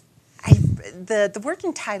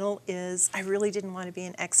working title is, I really didn't want to be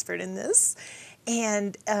an expert in this.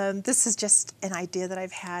 And this is just an idea that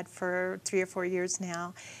I've had for 3 or 4 years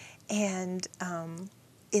now. And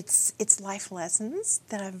it's life lessons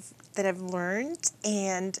that I've learned,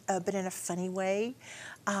 and but in a funny way.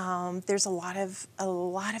 There's a lot of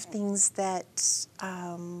things that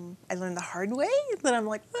I learned the hard way that I'm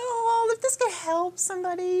like, well, if this could help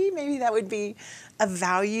somebody, maybe that would be of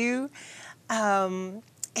value. And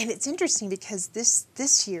it's interesting because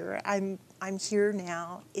this year I'm here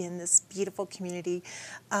now in this beautiful community.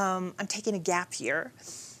 I'm taking a gap year.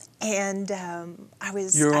 And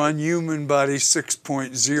You're on Human Body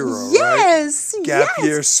 6.0, yes, right? Gap yes.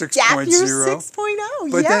 Year 6.0. Gap Year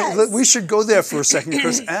 6.0, But yes. then, we should go there for a second,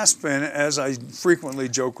 because Aspen, as I frequently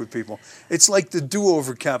joke with people, it's like the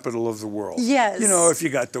do-over capital of the world. Yes. If you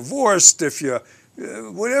got divorced, if you,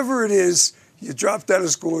 whatever it is, you dropped out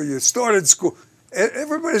of school, you started school,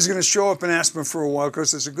 everybody's going to show up in Aspen for a while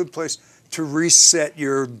because it's a good place to reset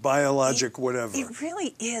your biologic whatever. It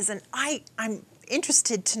really is, and I'm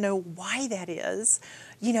interested to know why that is.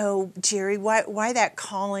 Jerry, why that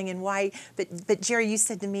calling, and why? But Jerry, you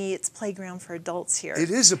said to me it's playground for adults here. It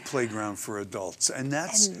is a playground for adults, and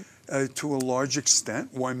that's to a large extent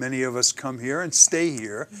why many of us come here and stay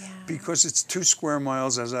here, because it's 2 square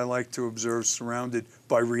miles, as I like to observe, surrounded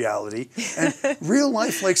by reality. And real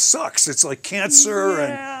life like sucks. It's like cancer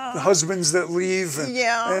and the husbands that leave. And,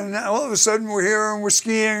 and all of a sudden we're here and we're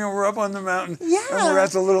skiing and we're up on the mountain. And we're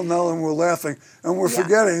at the Little Nell and we're laughing. And we're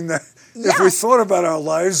forgetting that if we thought about our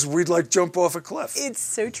lives, we'd like jump off a cliff. It's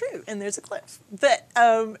so true. And there's a cliff. But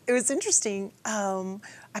it was interesting.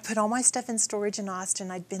 I put all my stuff in storage in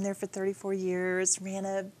Austin. I'd been there for 34 years, ran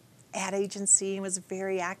a ad agency and was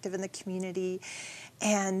very active in the community.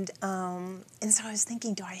 And so I was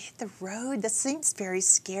thinking, do I hit the road? This seems very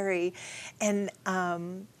scary and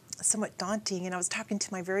somewhat daunting. And I was talking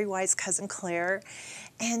to my very wise cousin Claire,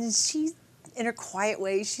 and she, in her quiet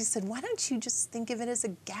way, she said, why don't you just think of it as a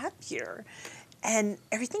gap year? And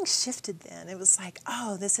everything shifted then. It was like,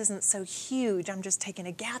 oh, this isn't so huge. I'm just taking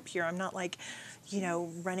a gap year. I'm not like,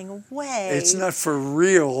 running away. It's not for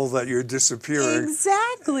real that you're disappearing.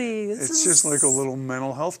 Exactly. It's just like a little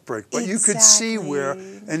mental health break. But you could see where,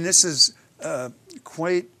 and this is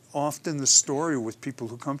quite often the story with people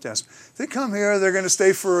who come to us. They come here, they're going to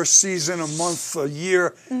stay for a season, a month, a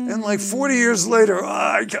year, and like 40 years later,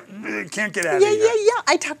 I can't get out of here. Yeah.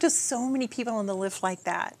 I talked to so many people on the lift like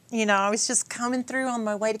that. I was just coming through on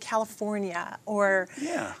my way to California, or,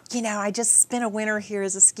 I just spent a winter here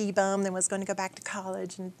as a ski bum, then was going to go back to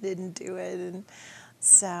college and didn't do it. And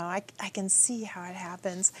so I can see how it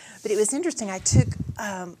happens. But it was interesting.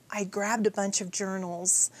 I grabbed a bunch of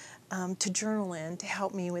journals to journal in to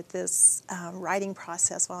help me with this writing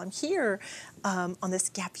process while I'm here on this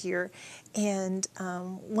gap year. And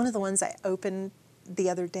one of the ones I opened the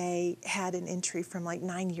other day had an entry from like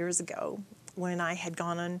 9 years ago when I had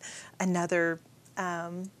gone on another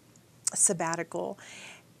sabbatical.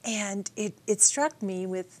 And it struck me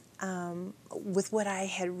with what I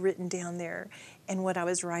had written down there and what I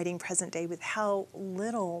was writing present day, with how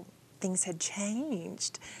little things had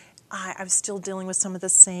changed. I was still dealing with some of the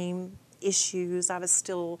same issues. I was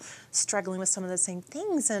still struggling with some of the same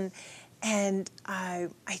things. And I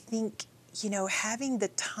think, having the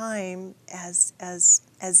time as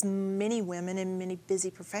many women and many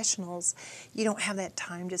busy professionals, you don't have that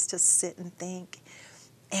time just to sit and think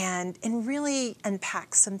and really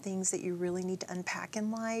unpack some things that you really need to unpack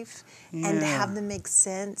in life and have them make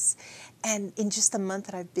sense. And in just the month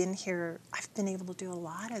that I've been here, I've been able to do a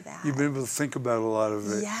lot of that. You've been able to think about a lot of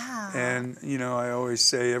it. Yeah. And, I always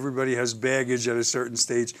say everybody has baggage at a certain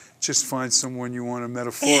stage. Just find someone you want to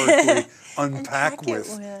metaphorically unpack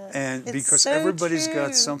with. And it's because so everybody's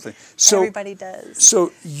got something. So everybody does.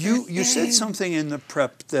 So you said something in the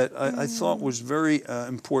prep that I thought was very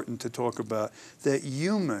important to talk about, that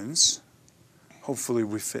humans, hopefully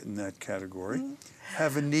we fit in that category,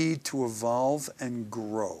 have a need to evolve and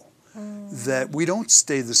grow. That we don't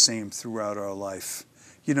stay the same throughout our life.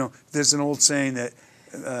 There's an old saying that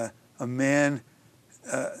a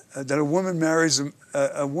woman marries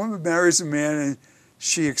a man and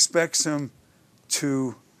she expects him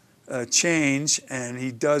to change, and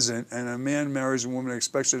he doesn't. And a man marries a woman and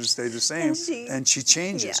expects her to stay the same, and she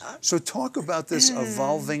changes. Yeah. So talk about this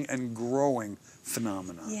evolving and growing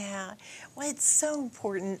phenomenon. Yeah, well, it's so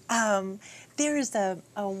important. There is a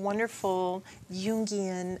wonderful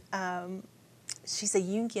Jungian, she's a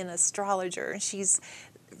Jungian astrologer. She's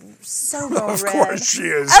so well-read. Of course she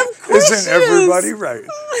is. Of course Isn't everybody right?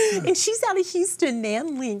 And she's out of Houston,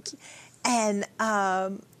 Nan Link. And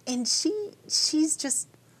she's just,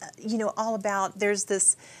 all about, there's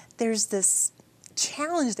this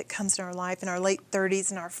challenge that comes in our life in our late 30s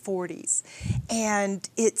and our 40s, and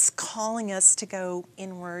it's calling us to go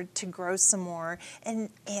inward, to grow some more. And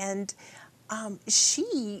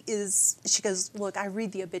she goes, look, I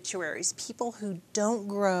read the obituaries. People who don't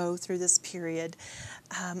grow through this period,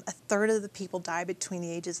 a third of the people die between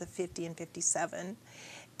the ages of 50 and 57.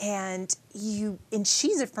 And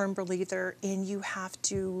she's a firm believer in you have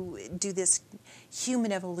to do this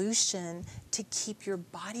human evolution to keep your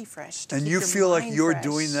body fresh. And you feel like you're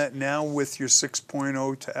doing that now with your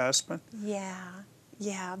 6.0 to Aspen?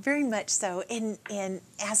 Yeah, very much so. And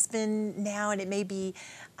Aspen now, and it may be,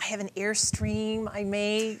 I have an Airstream.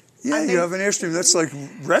 You have an Airstream. That's like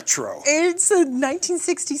retro. It's a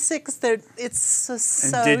 1966. That it's so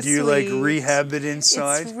And did you sweet. Like rehab it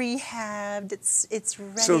inside? It's rehabbed. It's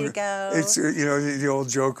ready to go. It's the old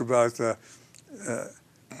joke about the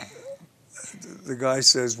guy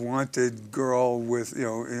says wanted girl with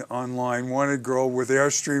online, wanted girl with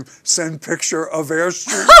Airstream, send picture of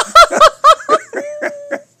Airstream.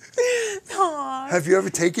 Aw, Have you ever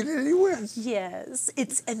taken it anywhere? Yes,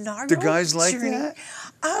 it's inaugural. Do guys like journey. that?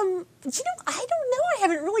 I don't know. I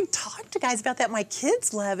haven't really talked to guys about that. My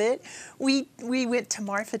kids love it. We went to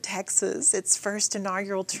Marfa, Texas. Its first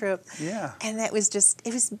inaugural trip. Yeah. And it was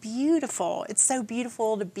beautiful. It's so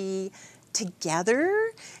beautiful to be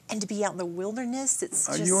together and to be out in the wilderness.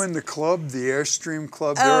 Are you in the club, the Airstream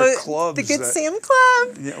Club? There are clubs. The Good Sam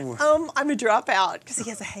Club. Yeah, I'm a dropout because he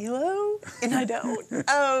has a halo and I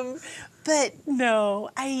don't. But no,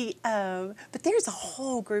 but there's a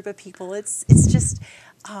whole group of people. It's just.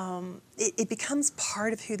 It becomes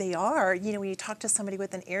part of who they are. You know, when you talk to somebody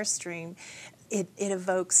with an Airstream, it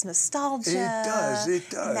evokes nostalgia. It does.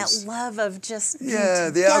 And that love of just being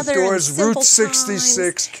the together outdoors, and simple Route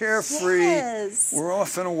 66, times. carefree. Yes. We're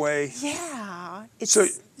off and away. Yeah. So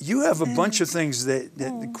you have a bunch of things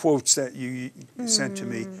that quotes that you sent to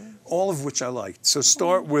me, all of which I liked. So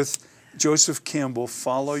start with Joseph Campbell,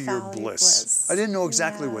 follow your bliss. I didn't know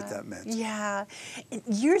exactly what that meant. Yeah. And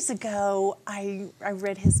years ago, I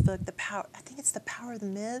read his book, I think it's The Power of the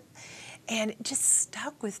Myth, and it just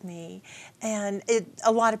stuck with me. And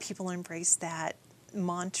a lot of people embrace that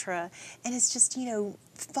mantra. And it's just,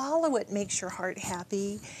 follow what makes your heart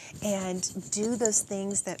happy and do those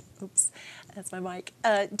things that, oops, that's my mic,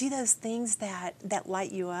 do those things that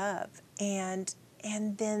light you up. And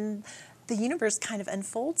then the universe kind of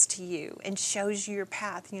unfolds to you and shows you your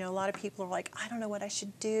path. A lot of people are like, I don't know what I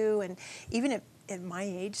should do. And even at my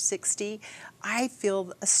age, 60, I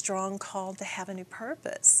feel a strong call to have a new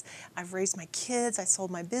purpose. I've raised my kids. I sold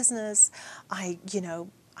my business. I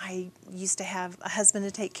used to have a husband to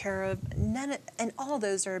take care of. And all of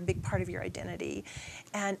those are a big part of your identity,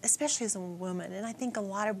 and especially as a woman. And I think a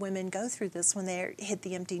lot of women go through this when they hit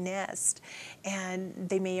the empty nest, and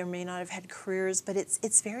they may or may not have had careers, but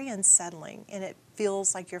it's very unsettling, and it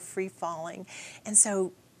feels like you're free falling. And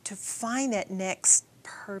so to find that next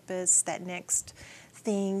purpose, that next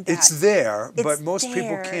thing, it's there, but most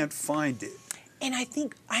people can't find it. And I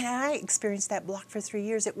think I experienced that block for 3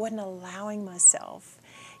 years. It wasn't allowing myself.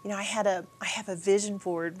 I have a vision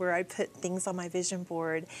board where I put things on my vision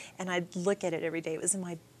board, and I'd look at it every day. It was in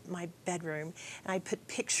my bedroom, and I put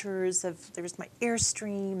pictures of, there was my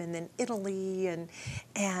Airstream, and then Italy, and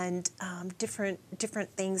different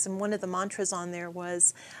things. And one of the mantras on there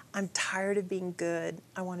was, I'm tired of being good.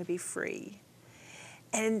 I want to be free.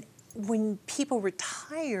 And when people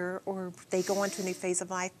retire or they go on to a new phase of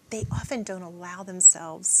life, they often don't allow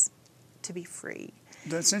themselves to be free.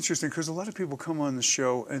 That's interesting, because a lot of people come on the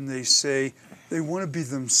show and they say they want to be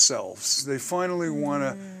themselves. They finally want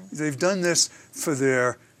to, they've done this for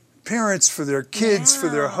their parents, for their kids, for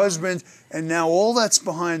their husband, and now all that's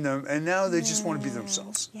behind them, and now they just want to be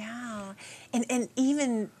themselves. Yeah. And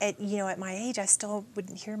even at my age, I still would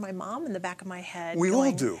hear my mom in the back of my head. We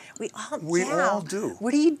all do. We all do.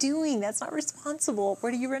 What are you doing? That's not responsible.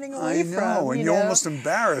 What are you running away from? I know, and you're almost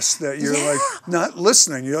embarrassed that you're like not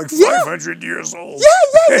listening. You're like 500 years old.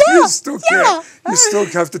 Yeah. You still can't. You still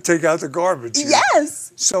have to take out the garbage.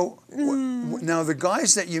 Yes. So now the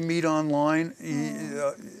guys that you meet online.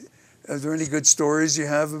 Are there any good stories you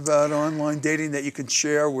have about online dating that you can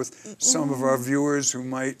share with some of our viewers who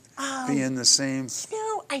might be in the same?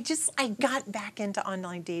 I got back into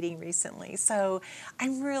online dating recently, so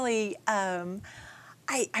I'm really,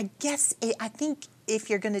 I think if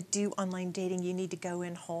you're going to do online dating, you need to go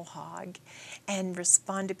in whole hog and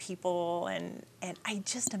respond to people, and I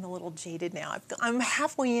just am a little jaded now. I'm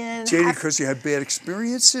halfway in. Jaded because you had bad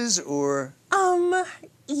experiences, or?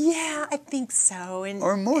 Yeah, I think so.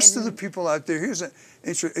 Or most of the people out there,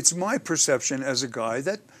 it's my perception as a guy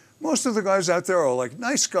that most of the guys out there are like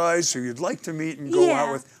nice guys who you'd like to meet and go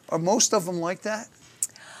out with. Are most of them like that?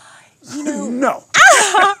 No.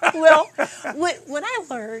 Well, what I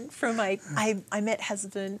learned from I met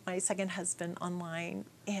my second husband online,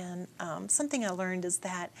 and something I learned is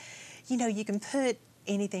that, you can put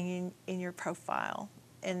anything in your profile,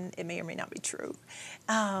 and it may or may not be true.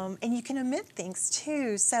 And you can omit things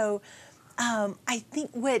too. So I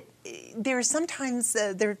think there are sometimes,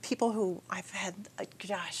 there are people who I've had,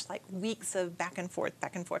 like weeks of back and forth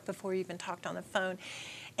before you even talked on the phone.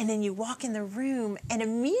 And then you walk in the room, and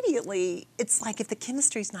immediately it's like if the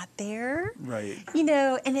chemistry's not there. Right.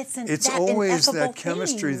 And it's always that thing.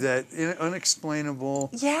 chemistry, that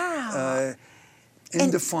unexplainable. Yeah.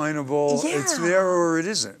 Indefinable. It's there or it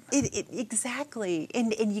isn't. Exactly.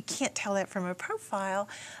 And you can't tell that from a profile,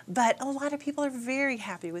 but a lot of people are very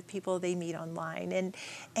happy with people they meet online.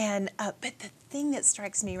 But the thing that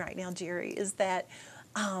strikes me right now, Jerry, is that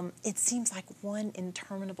it seems like one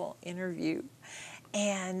interminable interview.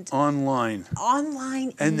 And online.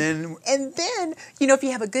 And then, if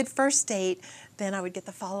you have a good first date, then I would get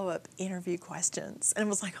the follow-up interview questions, and it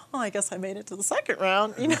was like, oh, I guess I made it to the second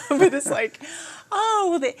round, you know. But it's like,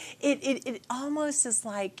 oh, well, it almost is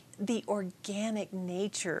like the organic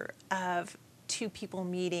nature of two people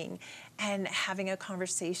meeting and having a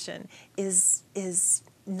conversation is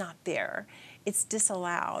not there. It's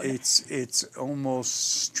disallowed. It's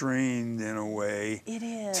almost strained in a way. It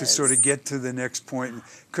is. To sort of get to the next point.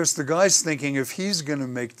 Because the guy's thinking if he's going to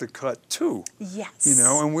make the cut too. Yes. You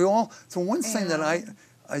know, and we all, the one thing that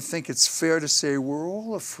I think it's fair to say we're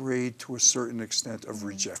all afraid to a certain extent of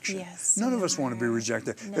rejection. Yes. None of us want to be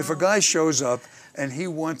rejected. No. If a guy shows up and he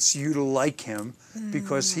wants you to like him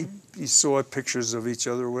because he saw pictures of each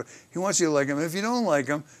other, he wants you to like him. If you don't like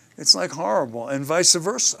him, it's like horrible, and vice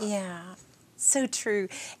versa. Yeah. So true.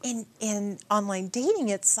 In online dating,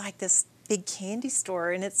 it's like this big candy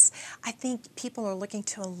store, and I think people are looking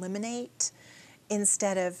to eliminate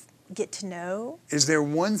instead of get to know. Is there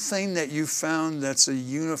one thing that you found that's a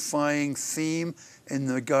unifying theme in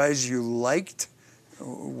the guys you liked?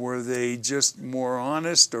 Were they just more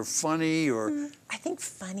honest or funny or? I think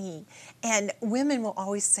funny. And women will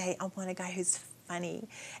always say, I want a guy who's funny.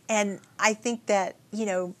 And I think that, you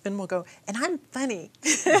know, men will go, and I'm funny.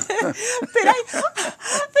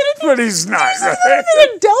 But he's not. There's a little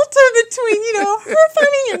bit of delta between, you know, her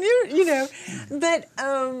funny and you know. But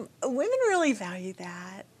women really value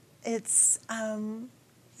that. It's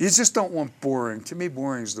You just don't want boring. To me,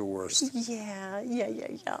 boring is the worst. yeah.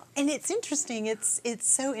 And it's interesting. It's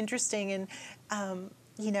so interesting. And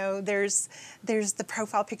you know, there's the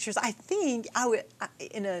profile pictures. I think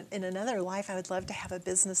in another life, I would love to have a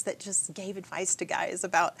business that just gave advice to guys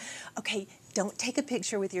about, okay, don't take a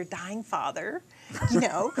picture with your dying father, you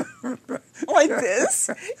know, like this,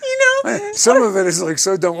 you know. Some of it is like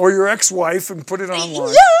so dumb. Or your ex-wife and put it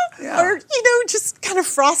online. Yeah. Or, you know, just kind of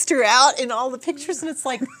frost her out in all the pictures. And it's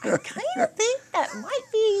like, I kind of think that might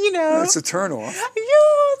be, you know. It's a turnoff.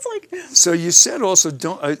 Yeah, it's like. So you said also,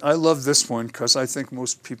 I love this one because I think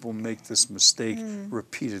most people make this mistake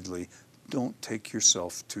repeatedly. Don't take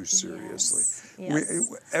yourself too seriously.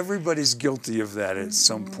 Yes. Everybody's guilty of that at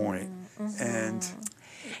some point. And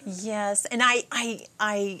yes, and I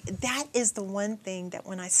that is the one thing that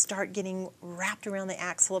when I start getting wrapped around the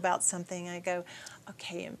axle about something, I go,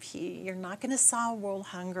 okay, MP, you're not going to solve world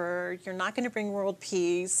hunger. You're not going to bring world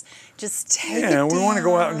peace. Just take it down. we want to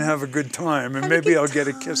go out and have a good time, and maybe I'll get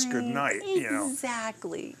a kiss goodnight, you know.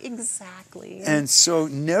 Exactly. And so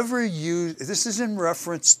never use, this is in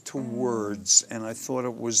reference to words, and I thought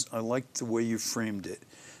I liked the way you framed it.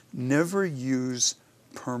 Never use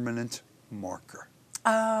permanent marker.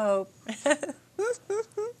 Oh.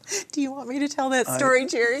 Do you want me to tell that story,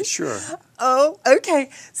 Jerry? Sure. Oh, okay.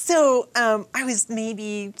 So I was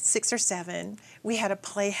maybe 6 or 7. We had a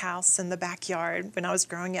playhouse in the backyard when I was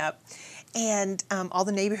growing up. And all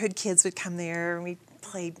the neighborhood kids would come there, and we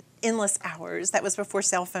played endless hours. That was before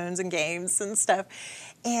cell phones and games and stuff.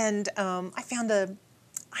 And I found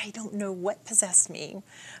I don't know what possessed me,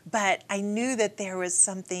 but I knew that there was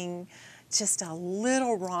something just a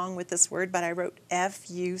little wrong with this word, but I wrote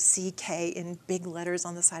F-U-C-K in big letters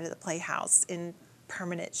on the side of the playhouse in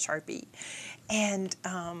permanent Sharpie. And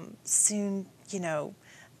soon, you know,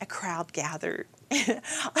 a crowd gathered.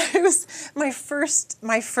 It was my first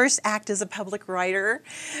act as a public writer,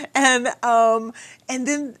 and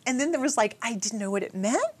then there was like, I didn't know what it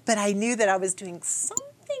meant, but I knew that I was doing something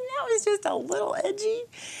that was just a little edgy,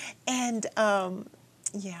 and I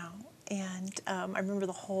remember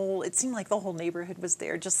it seemed like the whole neighborhood was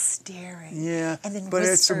there just staring. Yeah, and then but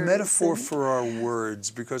it's a metaphor and, for our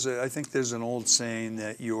words, because I think there's an old saying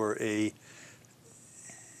that you're a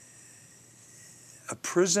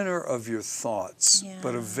prisoner of your thoughts,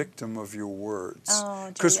 but a victim of your words.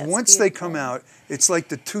 Because once they come out, it's like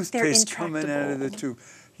the toothpaste coming out of the tube.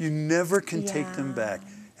 You never can take them back.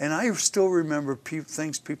 And I still remember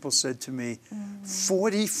things people said to me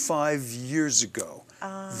 45 years ago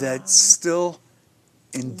that still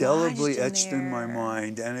indelibly etched in my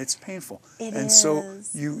mind, and it's painful. So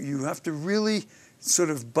you have to really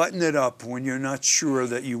sort of button it up when you're not sure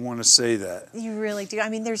that you want to say that. You really do. I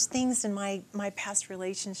mean, there's things in my past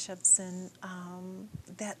relationships and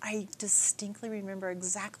that I distinctly remember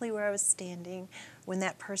exactly where I was standing when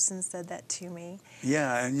that person said that to me.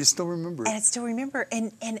 Yeah, and you still remember it. And I still remember.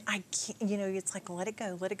 And I can't, you know, it's like, let it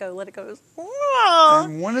go, let it go, let it go.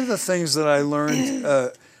 And one of the things that I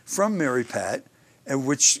learned from Mary Pat and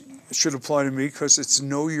which should apply to me because it's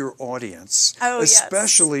know your audience, Oh, yes.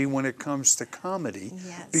 especially when it comes to comedy,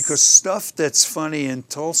 Yes. because stuff that's funny in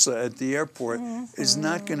Tulsa at the airport is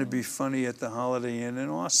not going to be funny at the Holiday Inn in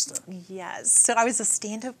Austin. Yes. So I was a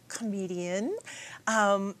stand-up comedian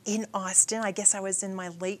in Austin. I guess I was in my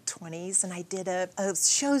late 20s, and I did a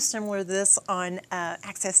show similar to this on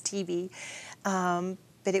Access TV.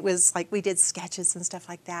 But it was like we did sketches and stuff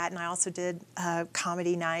like that, and I also did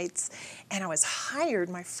comedy nights. And I was hired.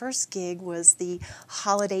 My first gig was the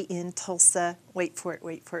Holiday Inn Tulsa, wait for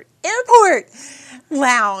it, airport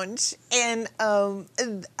lounge. And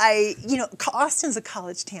Austin's a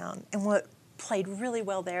college town, and what played really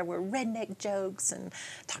well there were redneck jokes and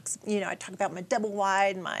I talk about my double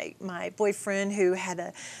wide, my boyfriend who had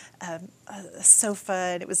a sofa,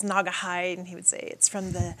 and it was Naga hide, and he would say, "It's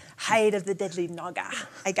from the hide of the deadly Naga."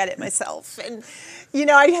 I got it myself. And,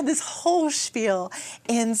 I had this whole spiel.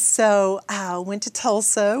 And so I went to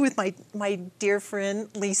Tulsa with my dear friend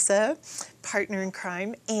Lisa, partner in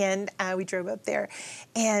crime, and we drove up there.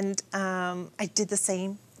 And I did the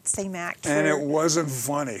same act. And it wasn't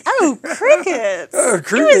funny. Oh, crickets! Oh, It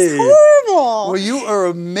crickets. was horrible. Well, you are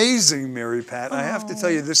amazing, Mary Pat. I have to tell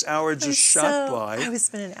you, this hour just shot by. Oh, it's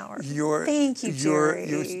been an hour. You're, Thank you, Jerry.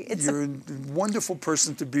 You're a wonderful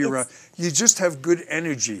person to be around. You just have good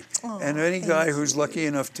energy. And any guy who's lucky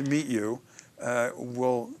enough to meet you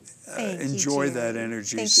will enjoy that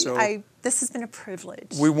energy. Thank so you. This has been a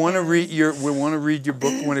privilege. we want to read your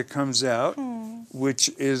book when it comes out, which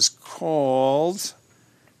is called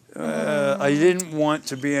I Didn't Want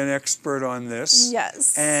to Be an Expert on This.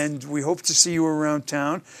 Yes. And we hope to see you around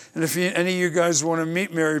town. And if any of you guys want to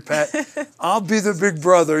meet Mary Pat, I'll be the big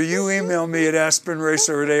brother. You email me at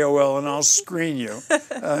aspenracer@AOL and I'll screen you.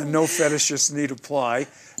 No fetishists need apply.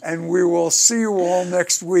 And we will see you all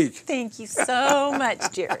next week. Thank you so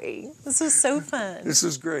much, Jerry. This was so fun. This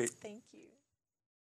is great.